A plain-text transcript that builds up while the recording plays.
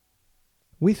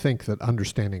We think that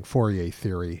understanding Fourier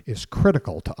theory is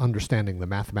critical to understanding the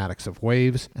mathematics of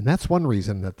waves, and that's one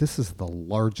reason that this is the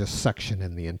largest section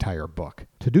in the entire book.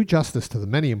 To do justice to the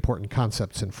many important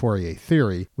concepts in Fourier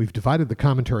theory, we've divided the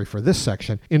commentary for this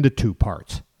section into two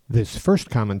parts. This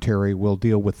first commentary will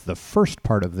deal with the first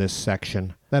part of this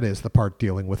section, that is, the part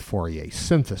dealing with Fourier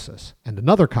synthesis, and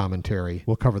another commentary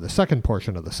will cover the second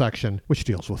portion of the section, which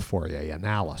deals with Fourier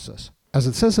analysis. As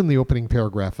it says in the opening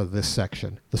paragraph of this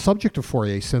section, the subject of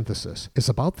Fourier synthesis is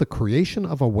about the creation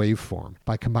of a waveform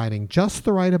by combining just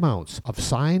the right amounts of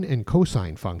sine and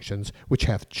cosine functions which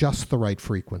have just the right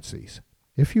frequencies.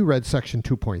 If you read section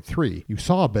 2.3, you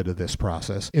saw a bit of this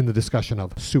process in the discussion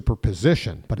of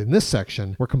superposition, but in this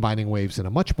section, we're combining waves in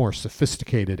a much more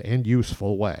sophisticated and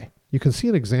useful way. You can see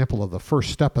an example of the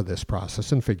first step of this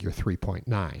process in figure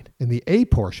 3.9. In the A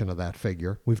portion of that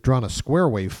figure, we've drawn a square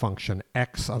wave function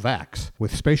x of x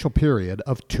with spatial period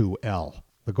of 2L.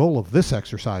 The goal of this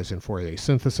exercise in Fourier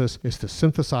synthesis is to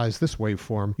synthesize this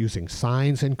waveform using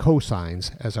sines and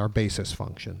cosines as our basis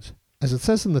functions. As it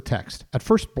says in the text, at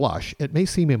first blush, it may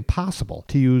seem impossible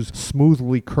to use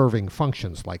smoothly curving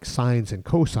functions like sines and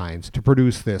cosines to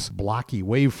produce this blocky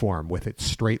waveform with its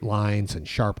straight lines and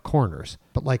sharp corners.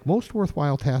 But like most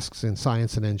worthwhile tasks in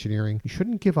science and engineering, you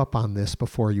shouldn't give up on this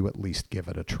before you at least give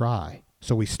it a try.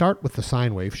 So we start with the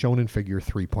sine wave shown in figure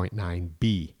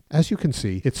 3.9b. As you can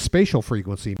see, its spatial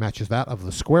frequency matches that of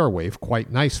the square wave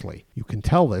quite nicely. You can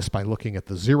tell this by looking at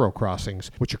the zero crossings,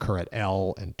 which occur at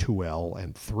L and 2L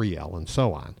and 3L and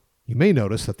so on. You may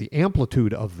notice that the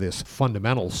amplitude of this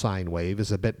fundamental sine wave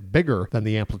is a bit bigger than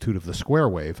the amplitude of the square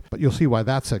wave, but you'll see why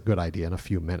that's a good idea in a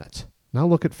few minutes. Now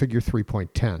look at figure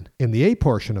 3.10. In the A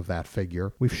portion of that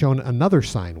figure, we've shown another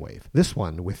sine wave, this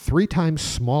one with 3 times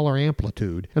smaller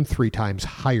amplitude and 3 times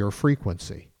higher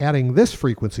frequency. Adding this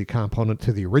frequency component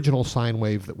to the original sine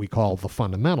wave that we call the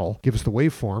fundamental gives the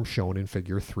waveform shown in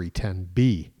figure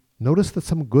 310b. Notice that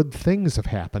some good things have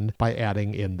happened by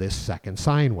adding in this second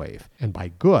sine wave. And by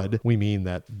good, we mean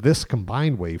that this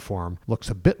combined waveform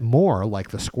looks a bit more like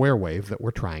the square wave that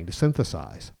we're trying to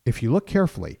synthesize. If you look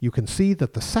carefully, you can see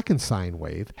that the second sine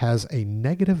wave has a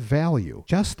negative value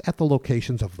just at the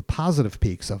locations of the positive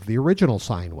peaks of the original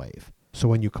sine wave. So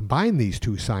when you combine these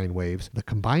two sine waves, the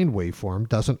combined waveform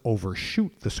doesn't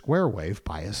overshoot the square wave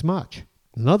by as much.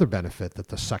 Another benefit that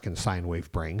the second sine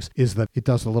wave brings is that it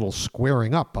does a little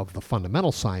squaring up of the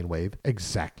fundamental sine wave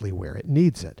exactly where it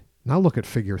needs it. Now look at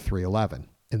figure 311.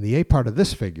 In the A part of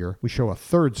this figure, we show a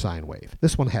third sine wave.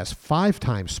 This one has 5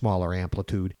 times smaller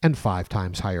amplitude and 5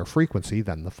 times higher frequency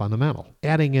than the fundamental.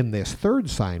 Adding in this third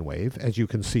sine wave, as you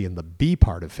can see in the B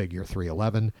part of figure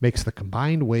 311, makes the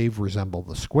combined wave resemble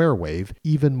the square wave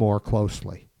even more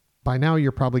closely. By now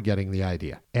you're probably getting the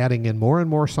idea. Adding in more and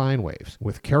more sine waves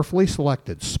with carefully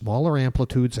selected smaller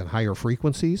amplitudes and higher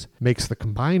frequencies makes the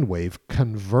combined wave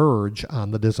converge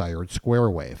on the desired square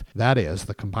wave. That is,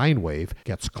 the combined wave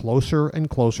gets closer and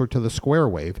closer to the square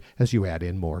wave as you add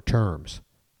in more terms.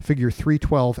 Figure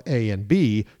 312a and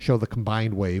b show the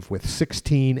combined wave with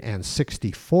 16 and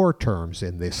 64 terms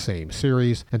in this same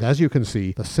series, and as you can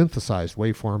see, the synthesized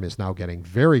waveform is now getting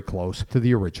very close to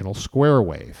the original square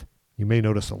wave. You may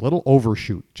notice a little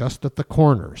overshoot just at the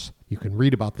corners. You can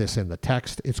read about this in the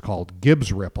text. It's called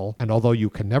Gibbs ripple, and although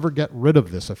you can never get rid of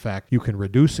this effect, you can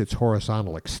reduce its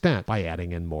horizontal extent by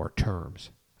adding in more terms.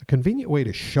 A convenient way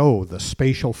to show the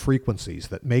spatial frequencies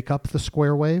that make up the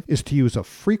square wave is to use a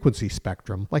frequency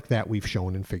spectrum like that we've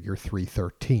shown in figure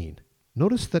 313.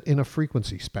 Notice that in a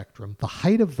frequency spectrum, the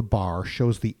height of the bar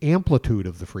shows the amplitude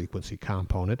of the frequency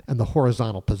component, and the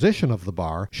horizontal position of the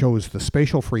bar shows the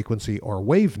spatial frequency or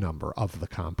wave number of the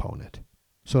component.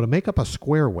 So to make up a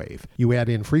square wave, you add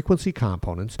in frequency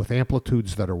components with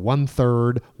amplitudes that are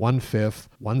 1/3, 1/5,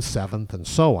 1/7, and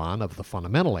so on of the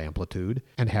fundamental amplitude,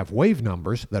 and have wave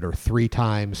numbers that are 3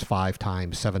 times, 5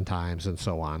 times, 7 times, and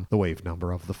so on, the wave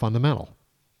number of the fundamental.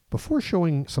 Before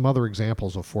showing some other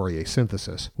examples of Fourier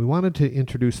synthesis, we wanted to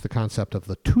introduce the concept of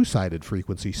the two-sided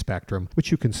frequency spectrum, which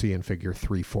you can see in figure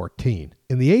 314.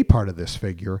 In the A part of this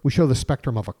figure, we show the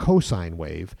spectrum of a cosine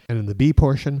wave, and in the B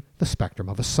portion, the spectrum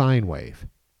of a sine wave.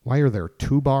 Why are there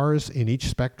 2 bars in each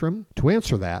spectrum? To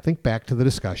answer that, think back to the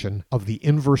discussion of the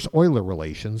inverse Euler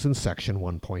relations in section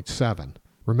 1.7.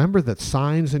 Remember that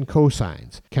sines and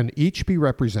cosines can each be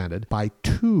represented by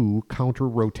 2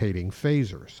 counter-rotating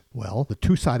phasors. Well, the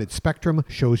two-sided spectrum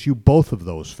shows you both of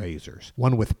those phasors,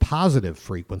 one with positive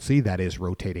frequency, that is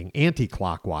rotating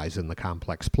anti-clockwise in the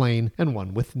complex plane, and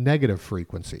one with negative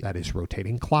frequency, that is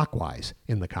rotating clockwise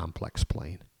in the complex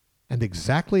plane. And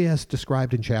exactly as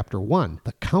described in Chapter 1,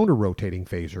 the counter-rotating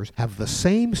phasors have the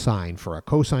same sign for a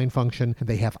cosine function, and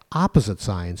they have opposite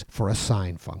signs for a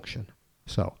sine function.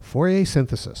 So, Fourier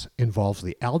synthesis involves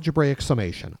the algebraic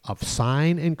summation of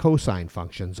sine and cosine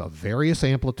functions of various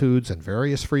amplitudes and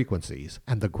various frequencies,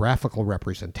 and the graphical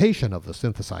representation of the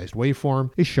synthesized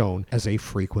waveform is shown as a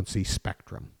frequency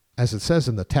spectrum. As it says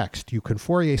in the text, you can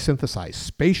Fourier synthesize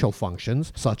spatial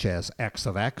functions such as x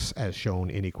of x, as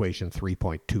shown in equation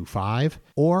 3.25,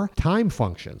 or time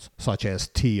functions such as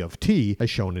t of t, as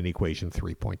shown in equation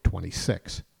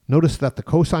 3.26. Notice that the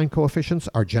cosine coefficients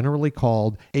are generally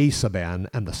called a sub n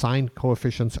and the sine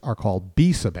coefficients are called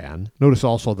b sub n. Notice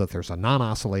also that there's a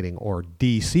non-oscillating or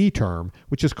DC term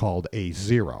which is called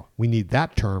a0. We need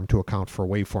that term to account for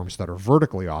waveforms that are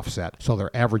vertically offset so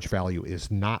their average value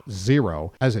is not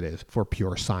 0 as it is for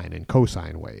pure sine and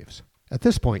cosine waves. At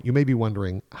this point, you may be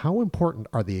wondering, how important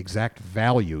are the exact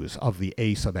values of the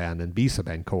a sub n and b sub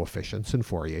n coefficients in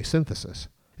Fourier synthesis?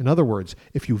 In other words,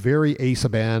 if you vary a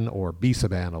sub n or b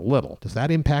sub n a little, does that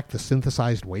impact the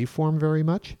synthesized waveform very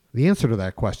much? The answer to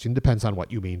that question depends on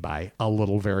what you mean by a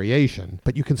little variation,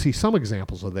 but you can see some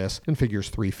examples of this in figures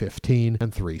 315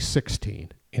 and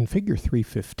 316. In figure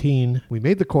 315, we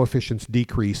made the coefficients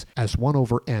decrease as 1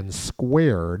 over n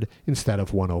squared instead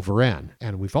of 1 over n,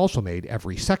 and we've also made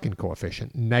every second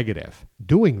coefficient negative.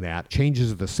 Doing that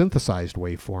changes the synthesized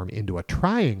waveform into a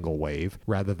triangle wave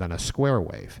rather than a square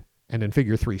wave. And in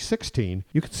figure 316,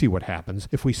 you can see what happens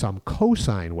if we sum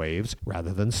cosine waves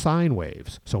rather than sine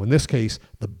waves. So in this case,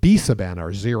 the b sub n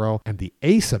are 0 and the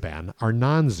a sub n are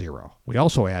non-zero. We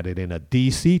also added in a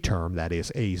DC term, that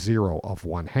is a0 of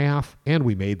 1/2, and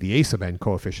we made the a sub n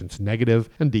coefficients negative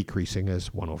and decreasing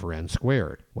as 1 over n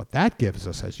squared. What that gives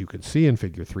us, as you can see in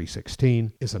figure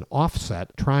 316, is an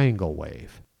offset triangle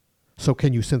wave. So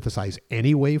can you synthesize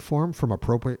any waveform from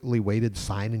appropriately weighted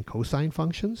sine and cosine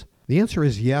functions? The answer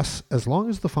is yes, as long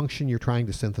as the function you're trying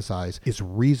to synthesize is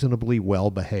reasonably well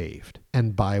behaved.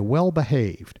 And by well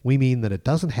behaved, we mean that it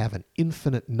doesn't have an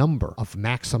infinite number of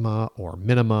maxima or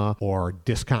minima or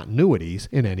discontinuities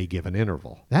in any given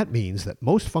interval. That means that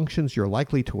most functions you're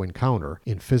likely to encounter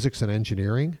in physics and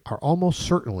engineering are almost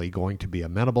certainly going to be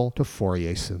amenable to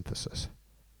Fourier synthesis.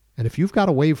 And if you've got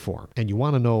a waveform and you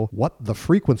want to know what the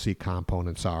frequency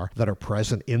components are that are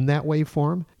present in that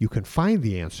waveform, you can find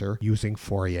the answer using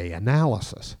Fourier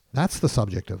analysis. That's the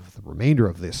subject of the remainder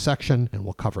of this section, and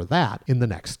we'll cover that in the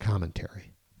next commentary.